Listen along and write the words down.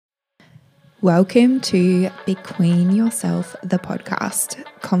Welcome to Be Queen Yourself, the podcast.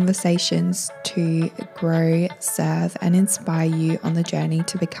 Conversations to grow, serve, and inspire you on the journey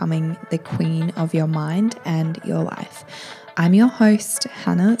to becoming the queen of your mind and your life. I'm your host,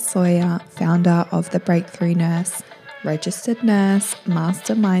 Hannah Sawyer, founder of The Breakthrough Nurse, registered nurse,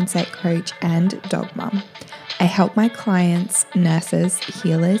 master mindset coach, and dog mum. I help my clients, nurses,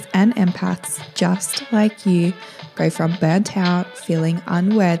 healers, and empaths just like you go from burnt out, feeling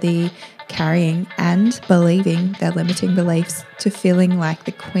unworthy, carrying and believing their limiting beliefs to feeling like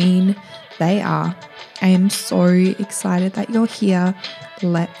the queen they are. I am so excited that you're here.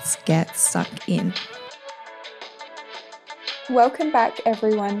 Let's get stuck in. Welcome back,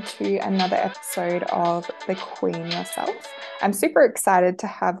 everyone, to another episode of The Queen Yourself. I'm super excited to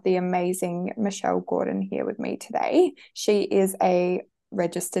have the amazing Michelle Gordon here with me today. She is a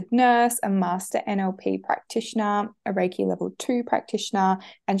registered nurse, a master NLP practitioner, a Reiki level 2 practitioner,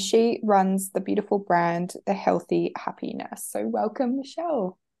 and she runs the beautiful brand, The Healthy Happy Nurse. So welcome,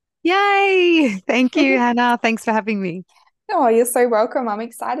 Michelle. Yay! Thank you, Hannah. Thanks for having me. Oh, you're so welcome. I'm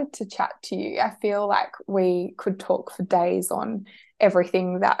excited to chat to you. I feel like we could talk for days on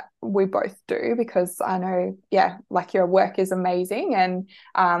everything that we both do because I know, like your work is amazing, and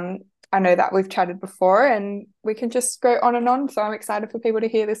I know that we've chatted before and we can just go on and on. So I'm excited for people to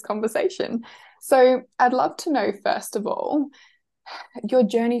hear this conversation. So I'd love to know, first of all, your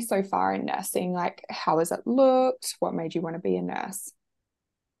journey so far in nursing. Like, how has it looked? What made you want to be a nurse?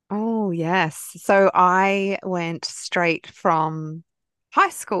 Oh, yes. So I went straight from high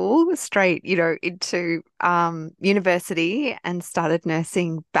school, straight, into university and started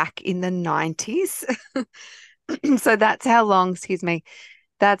nursing back in the 90s. So that's how long,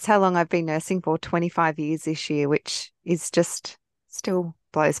 that's how long I've been nursing for, 25 years this year, which is just still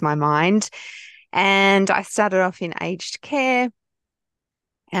blows my mind. And I started off in aged care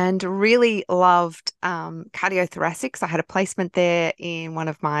and really loved cardiothoracics. I had a placement there in one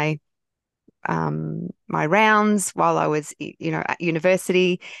of my rounds while I was, at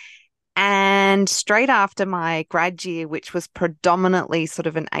university. And straight after my grad year, which was predominantly sort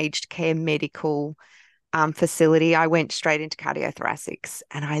of an aged care medical facility, I went straight into cardiothoracics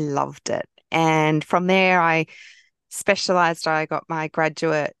and I loved it. And from there, I specialized. I got my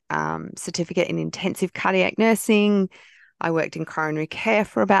graduate certificate in intensive cardiac nursing. I worked in coronary care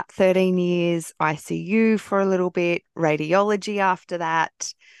for about 13 years, ICU for a little bit, radiology after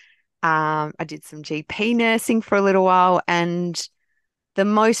that. I did some GP nursing for a little while. And the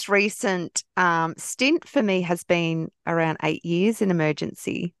most recent stint for me has been around 8 years in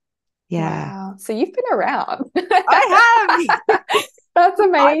emergency. Yeah. Wow. So you've been around. I have. That's I've,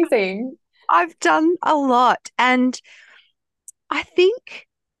 amazing. I've done a lot. And I think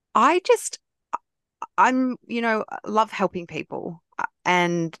I just love helping people.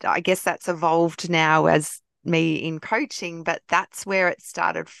 And I guess that's evolved now as me in coaching, but that's where it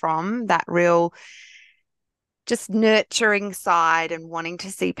started from, that real just nurturing side and wanting to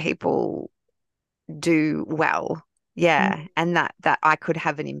see people do well. Yeah. And that I could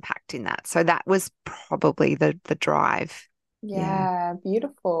have an impact in that. So that was probably the drive. Yeah. Yeah,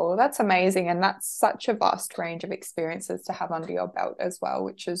 beautiful. That's amazing. And that's such a vast range of experiences to have under your belt as well,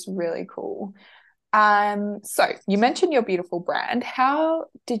 which is really cool. So you mentioned your beautiful brand. How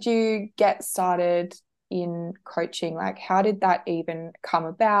did you get started in coaching? Like, how did that even come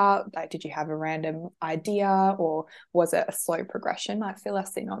about? Like, did you have a random idea or was it a slow progression? Like, fill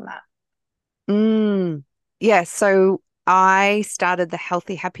us in on that. Mm. Yeah. So I started the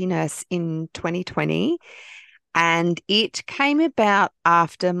Healthy Happy Nurse in 2020. And it came about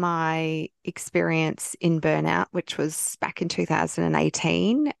after my experience in burnout, which was back in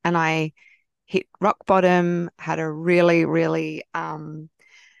 2018. And I hit rock bottom, had a really, really,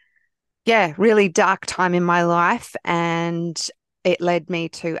 really dark time in my life. And it led me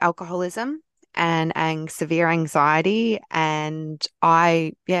to alcoholism and severe anxiety. And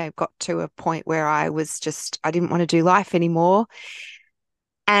got to a point where I didn't want to do life anymore.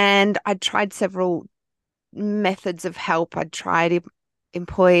 And I'd tried several methods of help. I'd tried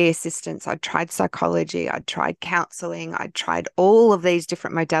employee assistance, I'd tried psychology, I'd tried counseling, I'd tried all of these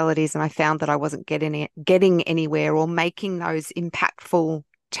different modalities, and I found that I wasn't getting anywhere or making those impactful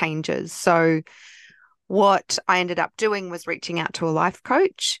changes. So what I ended up doing was reaching out to a life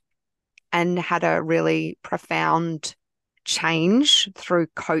coach and had a really profound change through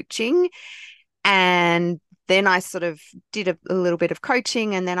coaching. And then I sort of did a little bit of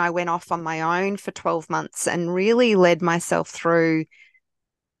coaching, and then I went off on my own for 12 months and really led myself through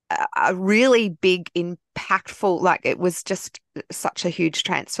a really big, impactful, like it was just such a huge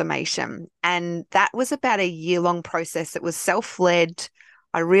transformation. And that was about a year-long process. It was self-led.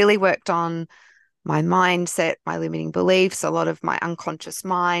 I really worked on my mindset, my limiting beliefs, a lot of my unconscious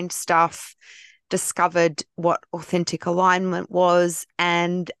mind stuff, discovered what authentic alignment was.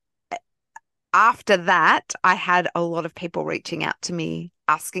 And after that, I had a lot of people reaching out to me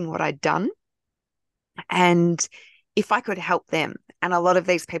asking what I'd done and if I could help them. And a lot of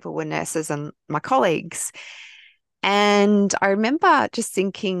these people were nurses and my colleagues. And I remember just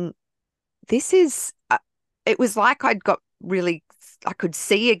thinking, this is, it was like I'd got really, I could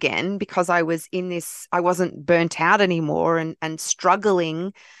see again because I was in this, I wasn't burnt out anymore and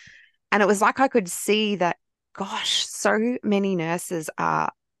struggling. And it was like I could see that, gosh, so many nurses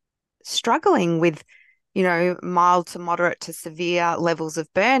are struggling with, mild to moderate to severe levels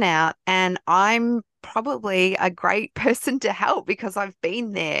of burnout. And I'm probably a great person to help because I've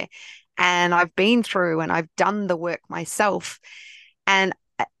been there and I've been through and I've done the work myself. And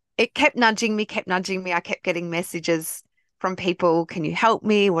it kept nudging me, kept nudging me. I kept getting messages from people, can you help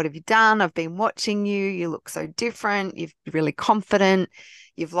me? What have you done? I've been watching you. You look so different. You're really confident.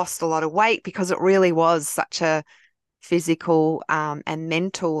 You've lost a lot of weight because it really was such a physical and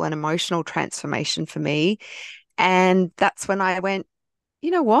mental and emotional transformation for me. And that's when I went,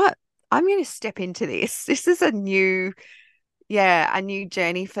 you know what? I'm going to step into this. This is a new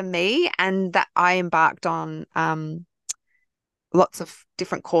journey for me. And that I embarked on lots of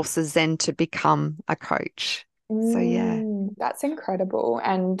different courses then to become a coach. So, yeah. That's incredible.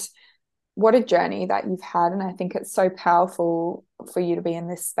 And what a journey that you've had. And I think it's so powerful for you to be in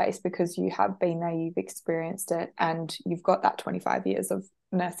this space because you have been there, you've experienced it, and you've got that 25 years of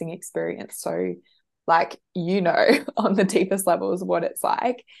nursing experience. So, like, on the deepest levels what it's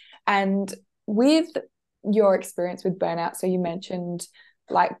like. And with your experience with burnout, so you mentioned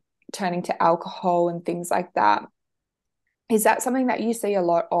like turning to alcohol and things like that. Is that something that you see a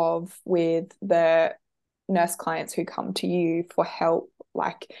lot of with the nurse clients who come to you for help?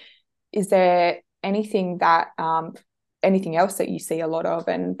 Like, is there anything anything else that you see a lot of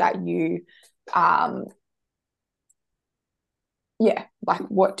and that you, like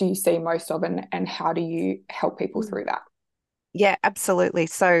what do you see most of and how do you help people through that? Yeah, absolutely.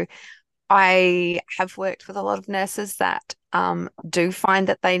 So I have worked with a lot of nurses that do find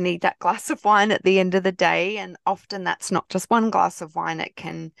that they need that glass of wine at the end of the day, and often that's not just one glass of wine. It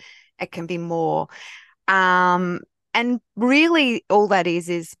can be more. And really, all that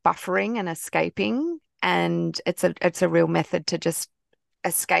is buffering and escaping, and it's a real method to just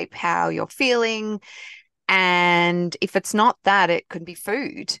escape how you're feeling. And if it's not that, it could be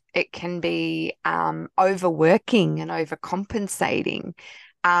food. It can be overworking and overcompensating.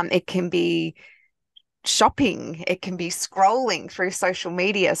 It can be shopping. It can be scrolling through social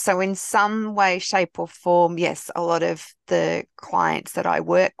media. So in some way, shape, or form, yes, a lot of the clients that I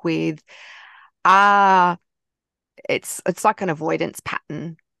work with are it's like an avoidance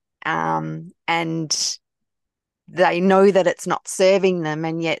pattern. And they know that it's not serving them,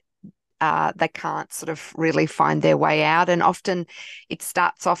 and yet they can't sort of really find their way out. And often it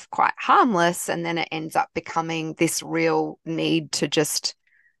starts off quite harmless, and then it ends up becoming this real need to just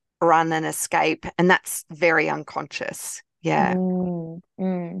run and escape. And that's very unconscious. Yeah.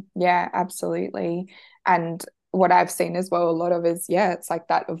 Yeah, absolutely. And what I've seen as well, a lot of is, it's like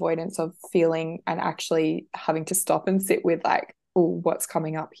that avoidance of feeling and actually having to stop and sit with like, oh, what's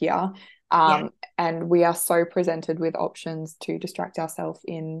coming up here? Yeah. And we are so presented with options to distract ourselves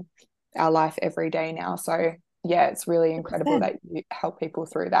in our life every day now. So yeah, it's really incredible 100%. that you help people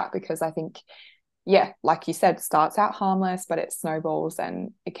through that because I think, like you said, starts out harmless, but it snowballs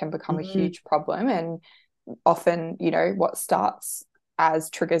and it can become a huge problem. And often, what starts as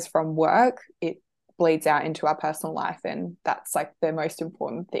triggers from work, it bleeds out into our personal life. And that's like the most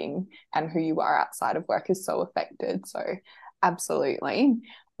important thing. And who you are outside of work is so affected. So, absolutely.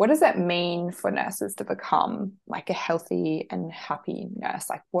 What does it mean for nurses to become like a healthy and happy nurse?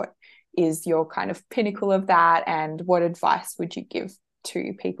 Like, what is your kind of pinnacle of that? And what advice would you give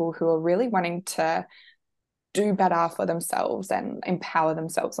to people who are really wanting to do better for themselves and empower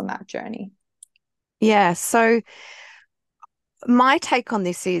themselves on that journey? Yeah. So my take on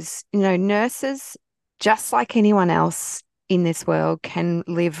this is, nurses, just like anyone else in this world, can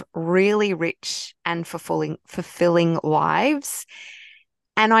live really rich and fulfilling lives.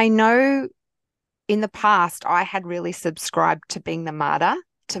 And I know in the past, I had really subscribed to being the martyr,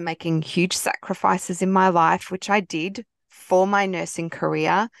 to making huge sacrifices in my life, which I did for my nursing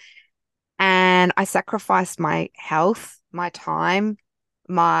career. And I sacrificed my health, my time,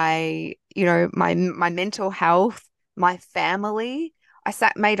 my mental health, my family.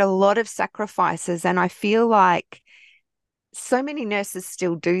 Made a lot of sacrifices, and I feel like so many nurses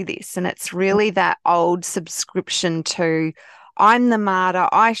still do this. And it's really that old subscription to, I'm the martyr.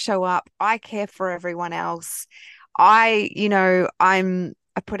 I show up. I care for everyone else. I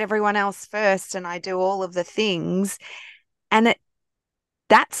put everyone else first and I do all of the things. And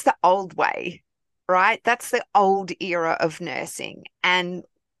that's the old way, right? That's the old era of nursing. And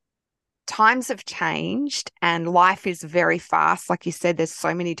times have changed and life is very fast. Like you said, there's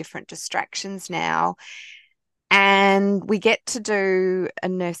so many different distractions now. And we get to do a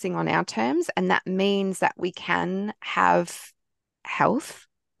nursing on our terms. And that means that we can have health,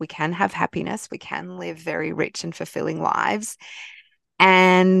 we can have happiness, we can live very rich and fulfilling lives.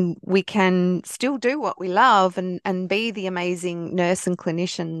 And we can still do what we love and be the amazing nurse and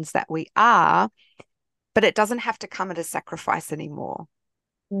clinicians that we are, but it doesn't have to come at a sacrifice anymore.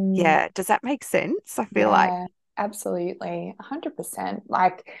 Mm. Yeah. Does that make sense? I feel like. Yeah, absolutely. 100%.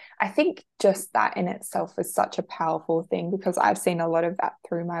 Like, I think just that in itself is such a powerful thing because I've seen a lot of that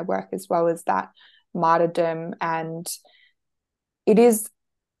through my work as well as that martyrdom. And it is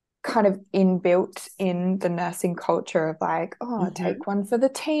kind of inbuilt in the nursing culture of like, oh, Mhm. take one for the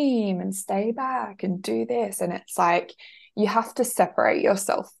team and stay back and do this. And it's like you have to separate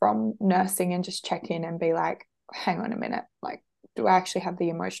yourself from nursing and just check in and be like, hang on a minute, like, do I actually have the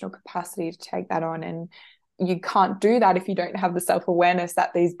emotional capacity to take that on? And you can't do that if you don't have the self-awareness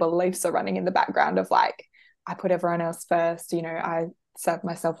that these beliefs are running in the background of like, I put everyone else first, I serve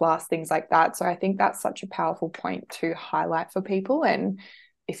myself last, things like that. So I think that's such a powerful point to highlight for people. And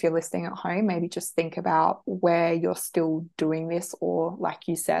if you're listening at home, maybe just think about where you're still doing this or, like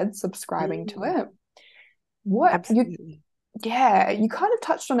you said, subscribing to Mm, it. What you, absolutely. yeah, you kind of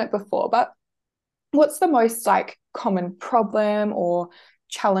touched on it before, but what's the most like common problem or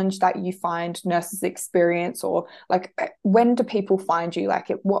challenge that you find nurses experience, or like when do people find you? Like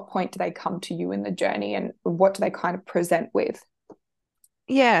at what point do they come to you in the journey and what do they kind of present with?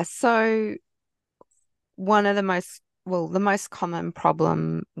 Yeah. So the most common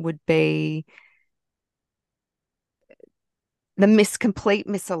problem would be the complete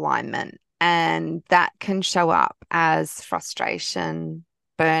misalignment. And that can show up as frustration,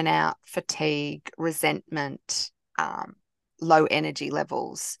 burnout, fatigue, resentment, low energy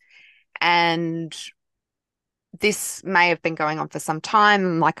levels. And this may have been going on for some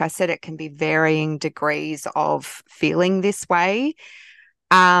time. Like I said, it can be varying degrees of feeling this way.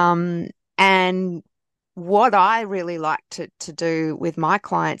 Um, and what I really like to do with my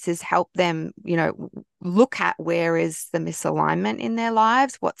clients is help them, look at where is the misalignment in their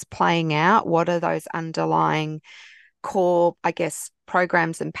lives, what's playing out, what are those underlying core, I guess,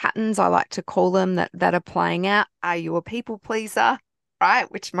 programs and patterns, I like to call them, that are playing out. Are you a people pleaser,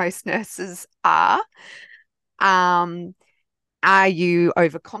 right? Which most nurses are. Um, are you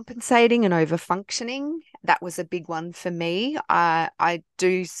overcompensating and overfunctioning? That was a big one for me. I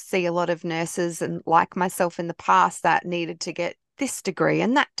do see a lot of nurses and like myself in the past that needed to get this degree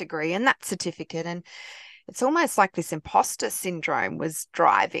and that certificate. And it's almost like this imposter syndrome was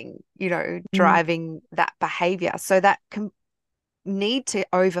Mm. driving that behavior. So that can need to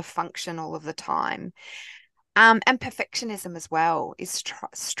overfunction all of the time. And perfectionism as well is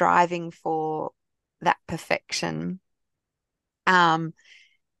striving for that perfection. Um,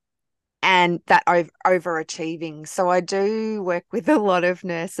 and that overachieving. So I do work with a lot of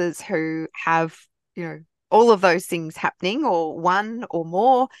nurses who have, all of those things happening or one or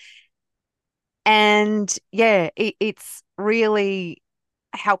more. And yeah, it's really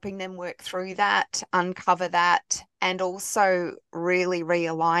helping them work through that, uncover that, and also really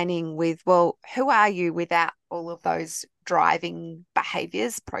realigning with, well, who are you without all of those driving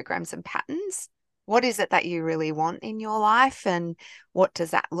behaviors, programs, and patterns? What is it that you really want in your life? And what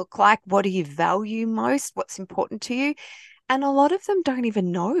does that look like? What do you value most? What's important to you? And a lot of them don't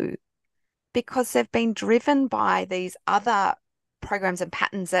even know because they've been driven by these other programs and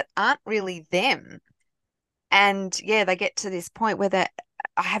patterns that aren't really them. And yeah, they get to this point where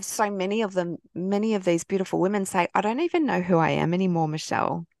I have so many of them, many of these beautiful women say, I don't even know who I am anymore,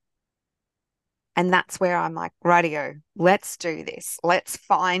 Michelle. And that's where I'm like, radio, let's do this. Let's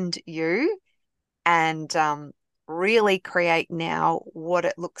find you and really create now what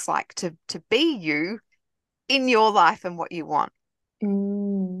it looks like to be you in your life and what you want.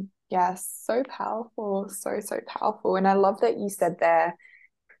 Yes, so powerful, so, so powerful. And I love that you said there,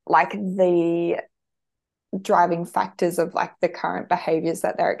 like the driving factors of like the current behaviors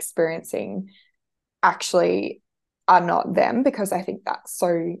that they're experiencing actually are not them, because I think that's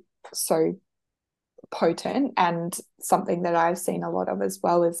so, so potent. And something that I've seen a lot of as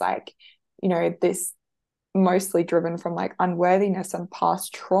well is like, this mostly driven from like unworthiness and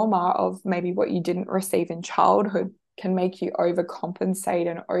past trauma of maybe what you didn't receive in childhood can make you overcompensate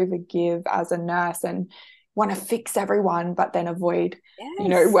and overgive as a nurse. And want to fix everyone, but then avoid,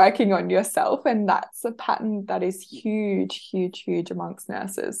 Yes. working on yourself. And that's a pattern that is huge, huge, huge amongst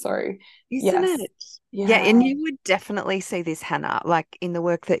nurses. So, Isn't yes. it? Yeah, Yeah. and you would definitely see this, Hannah, like in the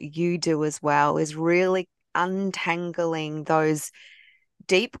work that you do as well, is really untangling those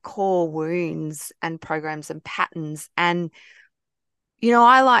deep core wounds and programs and patterns. And,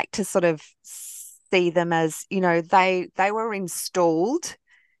 I like to sort of see them as, they were installed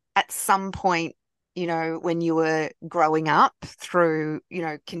at some point, when you were growing up through,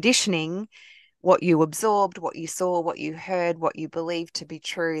 conditioning, what you absorbed, what you saw, what you heard, what you believed to be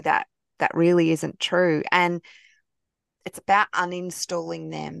true, that really isn't true. And it's about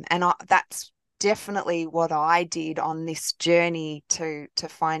uninstalling them. And that's definitely what I did on this journey to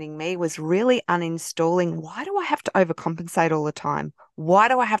finding me, was really uninstalling. Why do I have to overcompensate all the time? Why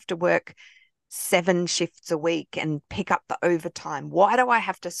do I have to work 7 shifts a week and pick up the overtime? Why do I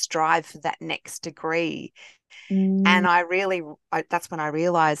have to strive for that next degree? Mm. And that's when I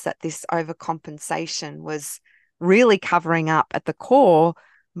realized that this overcompensation was really covering up at the core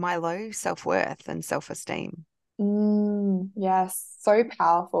my low self-worth and self-esteem. Yes, so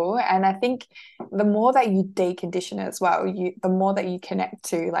powerful. And I think the more that you decondition it as well, the more that you connect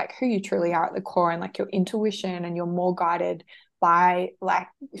to like who you truly are at the core and like your intuition, and you're more guided by like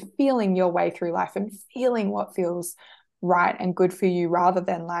feeling your way through life and feeling what feels right and good for you, rather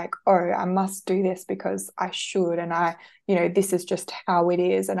than like, oh, I must do this because I should, and this is just how it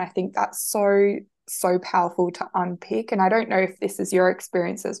is. And I think that's so, so powerful to unpick. And I don't know if this is your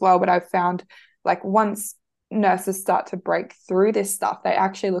experience as well, but I've found like once nurses start to break through this stuff, they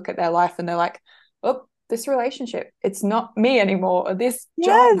actually look at their life and they're like, oh, this relationship, it's not me anymore. Or this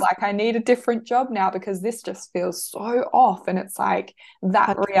job, Yes. like I need a different job now because this just feels so off. And it's like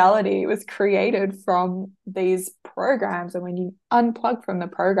that reality was created from these programs. And when you unplug from the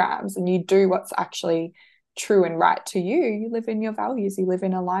programs and you do what's actually true and right to you, you live in your values, you live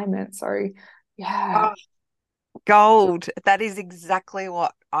in alignment. So yeah. Oh, gold. That is exactly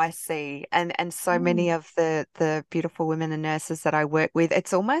what I see. And so Mm. many of the beautiful women and nurses that I work with,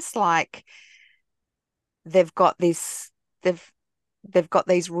 it's almost like they've got this, they've they've got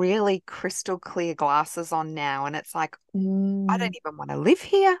these really crystal clear glasses on now. And it's like, I Mm. don't even want to live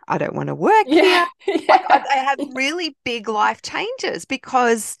here. I don't want to work Yeah. here. Like Yeah. they have really big life changes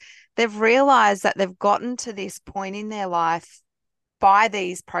because they've realized that they've gotten to this point in their life by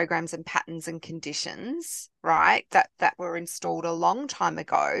these programs and patterns and conditions, right? That were installed a long time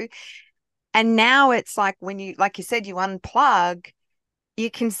ago. And now it's like when you, like you said, you unplug, you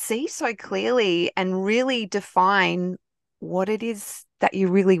can see so clearly and really define what it is that you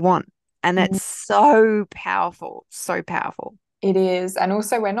really want. And it's so powerful, so powerful. It is. And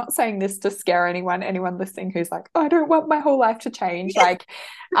also, we're not saying this to scare anyone listening who's like, oh, I don't want my whole life to change. Yes.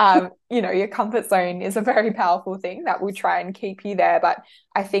 Like, your comfort zone is a very powerful thing that will try and keep you there. But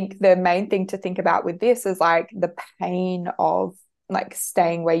I think the main thing to think about with this is like the pain of like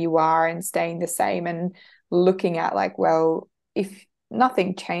staying where you are and staying the same, and looking at like, well, if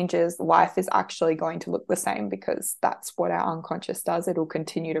nothing changes, life is actually going to look the same because that's what our unconscious does. It'll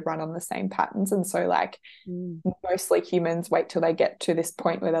continue to run on the same patterns. And so, like, Mm. mostly humans wait till they get to this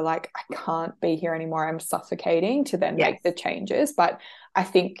point where they're like, I can't be here anymore, I'm suffocating, to then Yes. make the changes. But I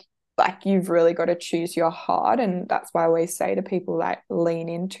think like you've really got to choose your heart. And that's why I always say to people, like, lean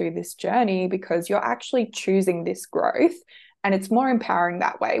into this journey because you're actually choosing this growth, and it's more empowering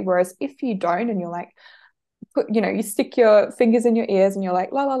that way. Whereas if you don't, and you're like, you stick your fingers in your ears and you're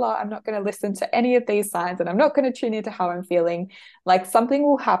like, la la la, I'm not going to listen to any of these signs and I'm not going to tune into how I'm feeling, like something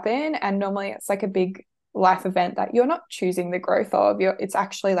will happen. And normally it's like a big life event that you're not choosing the growth of. It's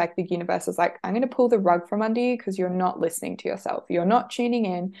actually like the universe is like, I'm going to pull the rug from under you because you're not listening to yourself. You're not tuning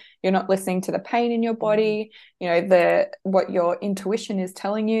in. You're not listening to the pain in your Mm. body, what your intuition is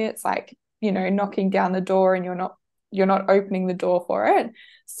telling you. It's like, knocking down the door and you're not opening the door for it.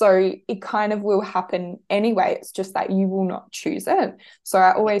 So it kind of will happen anyway. It's just that you will not choose it. So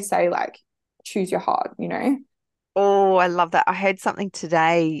I always say, like, choose your heart. Oh, I love that. I heard something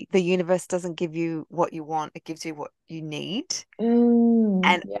today. The universe doesn't give you what you want, it gives you what you need.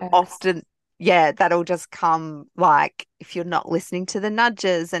 And Yes. often, yeah, that'll just come like if you're not listening to the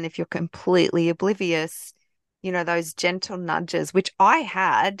nudges and if you're completely oblivious, those gentle nudges, which I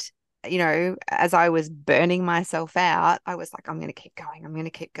had, as I was burning myself out, I was like, I'm going to keep going. I'm going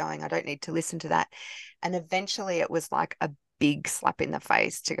to keep going. I don't need to listen to that. And eventually it was like a big slap in the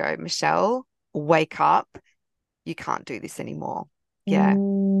face to go, Michelle, wake up. You can't do this anymore. Yeah.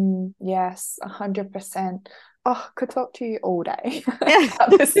 Yes, 100%. Oh, could talk to you all day Yeah.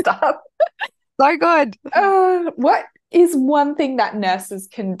 about this stuff. So good. What is one thing that nurses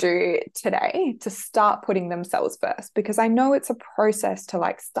can do today to start putting themselves first? Because I know it's a process to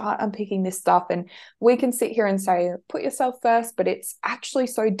like start unpicking this stuff, and we can sit here and say put yourself first, but it's actually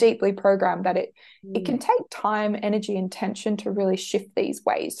so deeply programmed that it can take time, energy, and tension to really shift these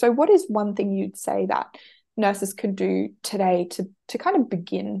ways. So what is one thing you'd say that nurses could do today to kind of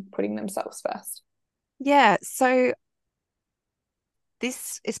begin putting themselves first? Yeah, so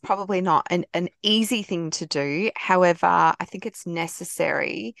this is probably not an easy thing to do. However, I think it's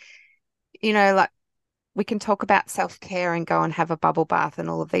necessary. Like we can talk about self-care and go and have a bubble bath and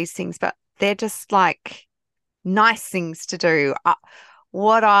all of these things, but they're just like nice things to do.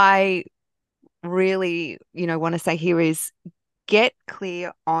 What I really, want to say here is get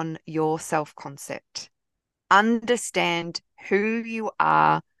clear on your self-concept. Understand who you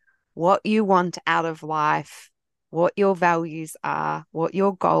are, what you want out of life, what your values are, what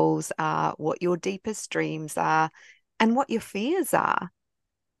your goals are, what your deepest dreams are, and what your fears are,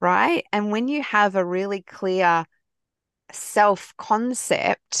 right? And when you have a really clear self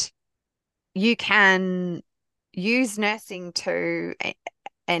concept, you can use nursing to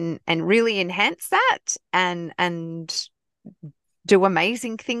and really enhance that and do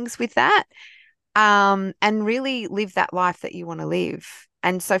amazing things with that, and really live that life that you want to live.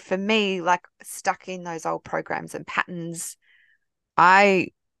 And so for me, like stuck in those old programs and patterns, I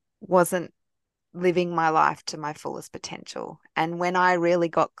wasn't living my life to my fullest potential. And when I really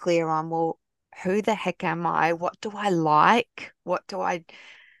got clear on, well, who the heck am I? What do I like? What do I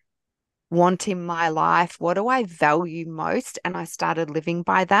want in my life? What do I value most? And I started living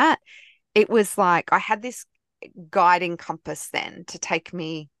by that. It was like I had this guiding compass then to take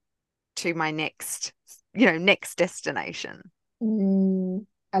me to my next destination.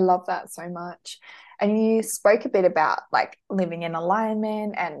 I love that so much. And you spoke a bit about like living in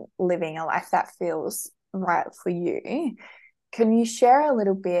alignment and living a life that feels right for you. Can you share a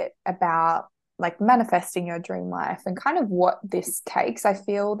little bit about like manifesting your dream life and kind of what this takes? I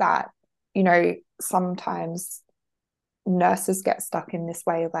feel that, sometimes nurses get stuck in this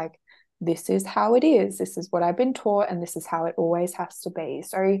way, like, this is how it is, this is what I've been taught, and this is how it always has to be.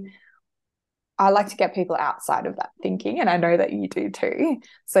 So I like to get people outside of that thinking, and I know that you do too.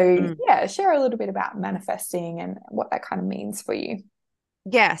 So, yeah, share a little bit about manifesting and what that kind of means for you.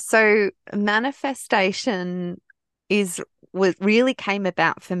 Yeah, so manifestation is what really came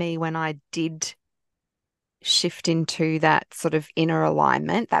about for me when I did shift into that sort of inner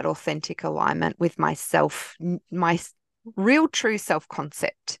alignment, that authentic alignment with myself, my real true self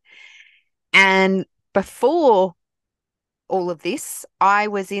concept. And before all of this, I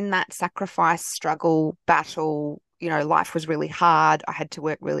was in that sacrifice, struggle, battle. Life was really hard. I had to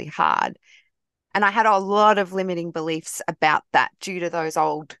work really hard. And I had a lot of limiting beliefs about that due to those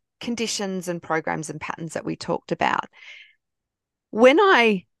old conditions and programs and patterns that we talked about. When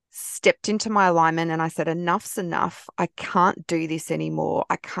I stepped into my alignment and I said, enough's enough, I can't do this anymore.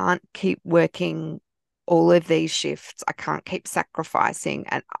 I can't keep working all of these shifts. I can't keep sacrificing,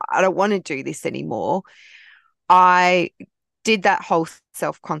 and I don't want to do this anymore. I did that whole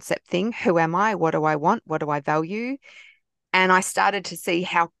self concept thing. Who am I? What do I want? What do I value? And I started to see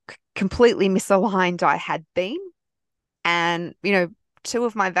how completely misaligned I had been. And, two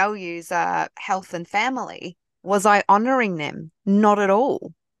of my values are health and family. Was I honoring them? Not at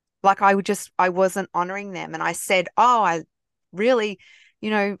all. Like I wasn't honoring them. And I said, oh, I really,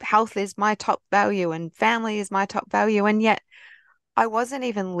 health is my top value and family is my top value. And yet I wasn't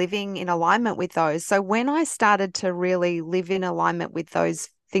even living in alignment with those. So when I started to really live in alignment with those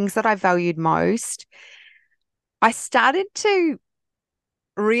things that I valued most, I started to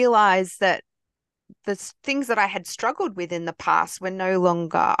realize that the things that I had struggled with in the past were no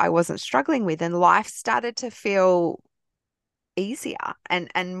longer, I wasn't struggling with, and life started to feel easier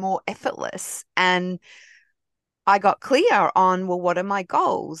and more effortless. And I got clear on, well, what are my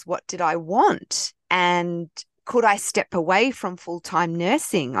goals? What did I want? And could I step away from full-time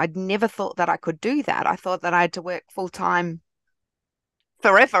nursing? I'd never thought that I could do that. I thought that I had to work full-time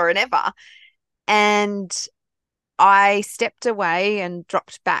forever and ever. And I stepped away and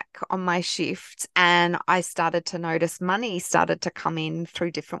dropped back on my shift, and I started to notice money started to come in through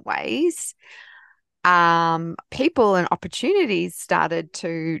different ways. People and opportunities started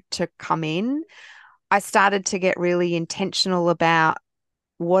to come in. I started to get really intentional about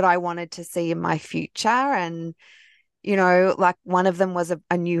what I wanted to see in my future. And, like one of them was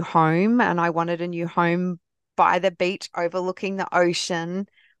a new home, and I wanted a new home by the beach overlooking the ocean.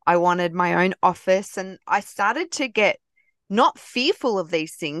 I wanted my own office, and I started to get not fearful of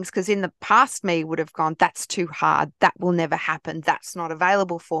these things, because in the past me would have gone, that's too hard. That will never happen. That's not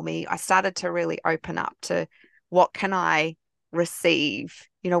available for me. I started to really open up to what can I receive?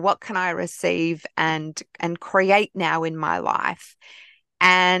 What can I receive and create now in my life?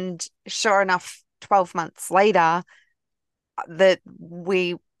 And sure enough, 12 months later, that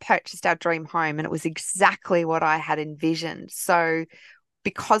we purchased our dream home, and it was exactly what I had envisioned. So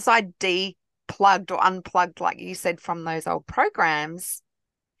because I deplugged or unplugged, like you said, from those old programs,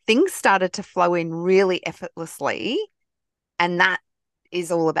 things started to flow in really effortlessly. And that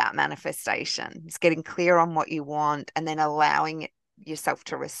is all about manifestation. It's getting clear on what you want and then allowing yourself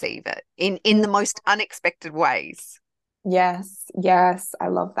to receive it in the most unexpected ways. Yes, yes, I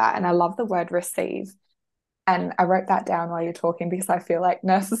love that. And I love the word receive. And I wrote that down while you're talking because I feel like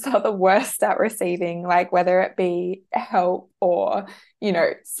nurses are the worst at receiving, like whether it be help or,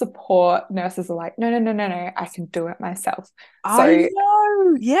 support. Nurses are like, no, no, no, no, no, I can do it myself. I So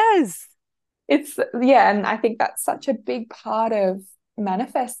know. Yes. it's, yeah, and I think that's such a big part of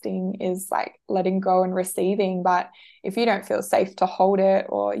manifesting is like letting go and receiving. But if you don't feel safe to hold it,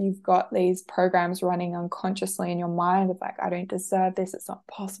 or you've got these programs running unconsciously in your mind of like, I don't deserve this, it's not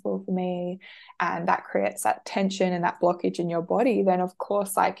possible for me, and that creates that tension and that blockage in your body, then of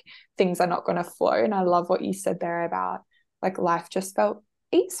course like things are not going to flow. And I love what you said there about like life just felt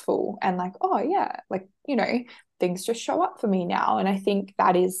easeful and like, oh yeah, like, things just show up for me now. And I think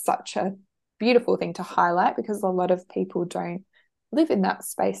that is such a beautiful thing to highlight because a lot of people don't live in that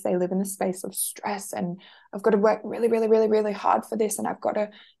space. They live in the space of stress and I've got to work really, really, really, really hard for this, and I've got to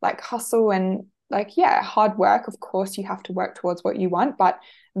like hustle and like, yeah, hard work. Of course, you have to work towards what you want, but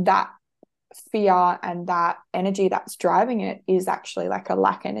that fear and that energy that's driving it is actually like a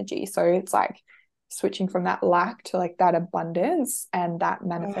lack energy. So it's like switching from that lack to like that abundance, and that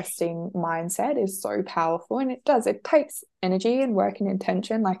manifesting mindset is so powerful. And it takes energy and work and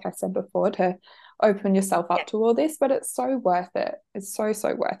intention, like I said before, to open yourself up to all this, but it's so worth it. It's so,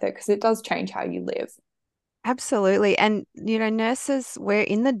 so worth it because it does change how you live. Absolutely. And, nurses, we're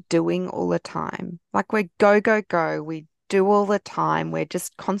in the doing all the time. Like we're go, go, go. We do all the time. We're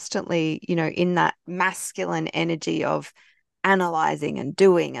just constantly, in that masculine energy of analyzing and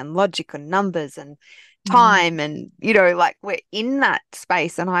doing and logic and numbers and time. And, like we're in that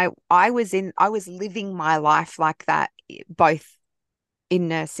space. And I was living my life like that, both in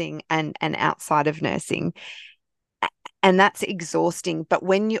nursing and outside of nursing, and that's exhausting. But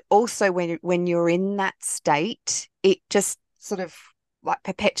when you also when you're in that state, it just sort of like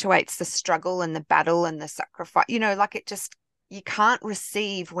perpetuates the struggle and the battle and the sacrifice, like it just, you can't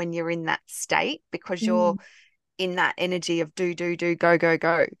receive when you're in that state because you're Mm. in that energy of do, do, do, go, go,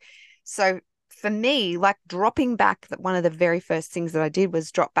 go. So for me, like dropping back, that one of the very first things that I did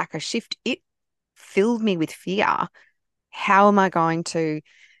was drop back a shift. It filled me with fear. How am I going to,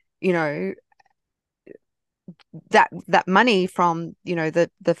 you know that money from,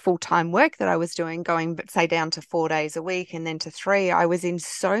 the full-time work that I was doing, going but say down to 4 days a week and then to 3? I was in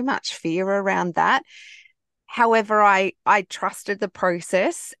so much fear around that. However, I trusted the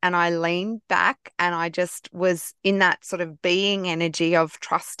process and I leaned back and I just was in that sort of being energy of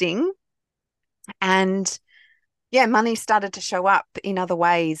trusting. And yeah, money started to show up in other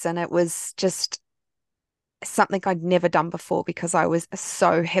ways, and it was just something I'd never done before because I was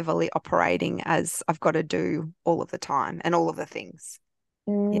so heavily operating as I've got to do all of the time and all of the things.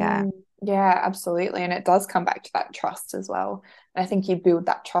 Yeah. Yeah, absolutely. And it does come back to that trust as well. And I think you build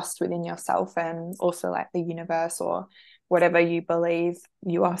that trust within yourself and also like the universe or whatever you believe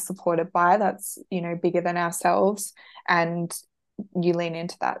you are supported by that's, bigger than ourselves. And you lean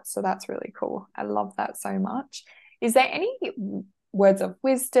into that. So that's really cool. I love that so much. Is there any words of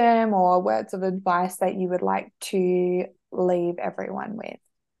wisdom or words of advice that you would like to leave everyone with?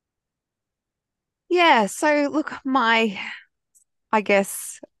 Yeah. So look, I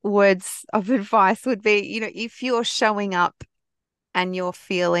guess words of advice would be, if you're showing up and you're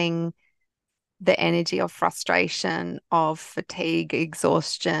feeling the energy of frustration, of fatigue,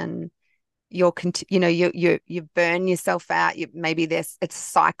 exhaustion, you burn yourself out. Maybe it's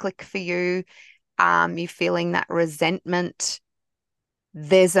cyclic for you. You're feeling that resentment.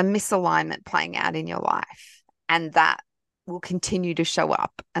 There's a misalignment playing out in your life, and that will continue to show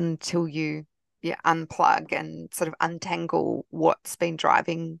up until you unplug and sort of untangle what's been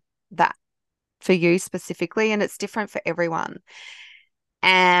driving that for you specifically. And it's different for everyone.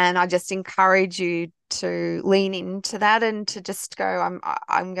 And I just encourage you to lean into that and to just go,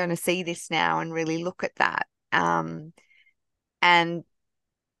 I'm going to see this now and really look at that. And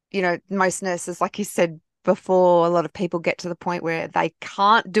most nurses, like you said before, a lot of people get to the point where they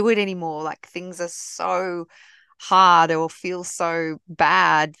can't do it anymore. Like things are so hard or feel so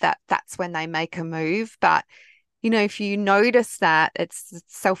bad that that's when they make a move. But if you notice that, it's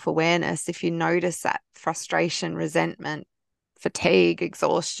self-awareness. If you notice that frustration, resentment, fatigue,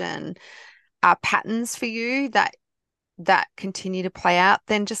 exhaustion are patterns for you that continue to play out,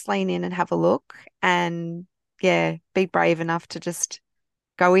 then just lean in and have a look and yeah, be brave enough to just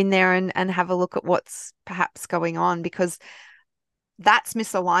go in there and have a look at what's perhaps going on, because that's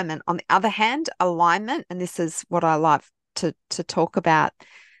misalignment. On the other hand, alignment, and this is what I love to talk about,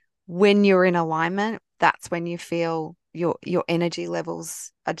 when you're in alignment, that's when you feel your energy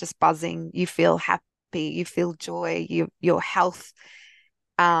levels are just buzzing. You feel happy, you feel joy, your health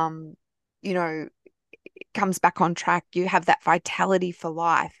you know comes back on track. You have that vitality for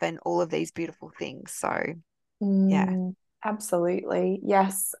life and all of these beautiful things. So yeah. Absolutely.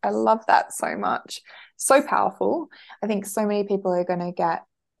 Yes, I love that so much. So powerful. I think so many people are going to get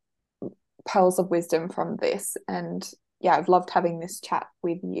pearls of wisdom from this. And yeah, I've loved having this chat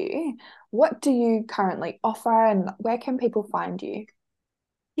with you. What do you currently offer and where can people find you?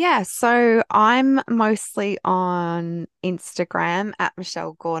 Yeah, so I'm mostly on Instagram at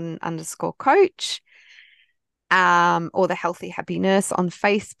Michelle Gordon _coach, or the Healthy Happy Nurse on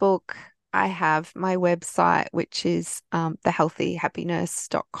Facebook. I have my website, which is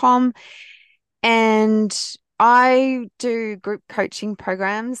thehealthyhappynurse.com. And I do group coaching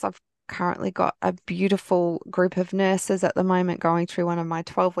programs. I've currently got a beautiful group of nurses at the moment going through one of my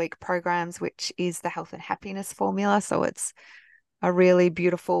 12-week programs, which is the Health and Happiness Formula. So it's a really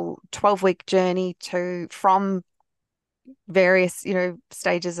beautiful 12-week journey from various,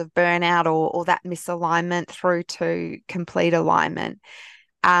 stages of burnout or that misalignment through to complete alignment.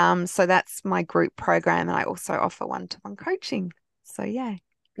 So that's my group program, and I also offer one-to-one coaching. So yeah.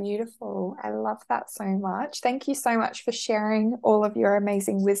 Beautiful. I love that so much. Thank you so much for sharing all of your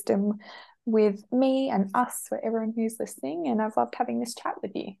amazing wisdom with me and us, for everyone who's listening. And I've loved having this chat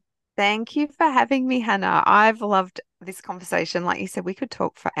with you. Thank you for having me, Hannah. I've loved this conversation. Like you said, we could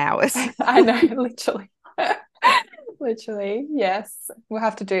talk for hours. I know, literally. Literally, yes. We'll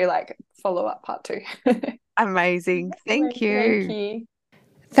have to do like follow-up part 2. Amazing. Thank Thank you. you.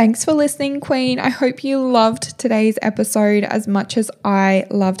 Thanks for listening, Queen. I hope you loved today's episode as much as I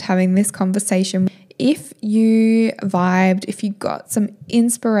loved having this conversation. If you vibed, if you got some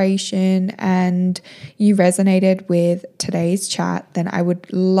inspiration and you resonated with today's chat, then I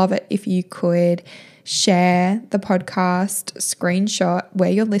would love it if you could share the podcast, screenshot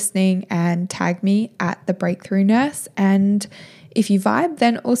where you're listening, and tag me at The Breakthrough Nurse. And if you vibe,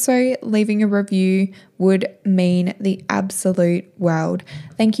 then also leaving a review would mean the absolute world.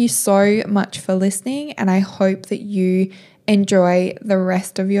 Thank you so much for listening, and I hope that you enjoy the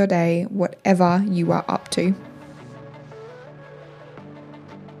rest of your day, whatever you are up to.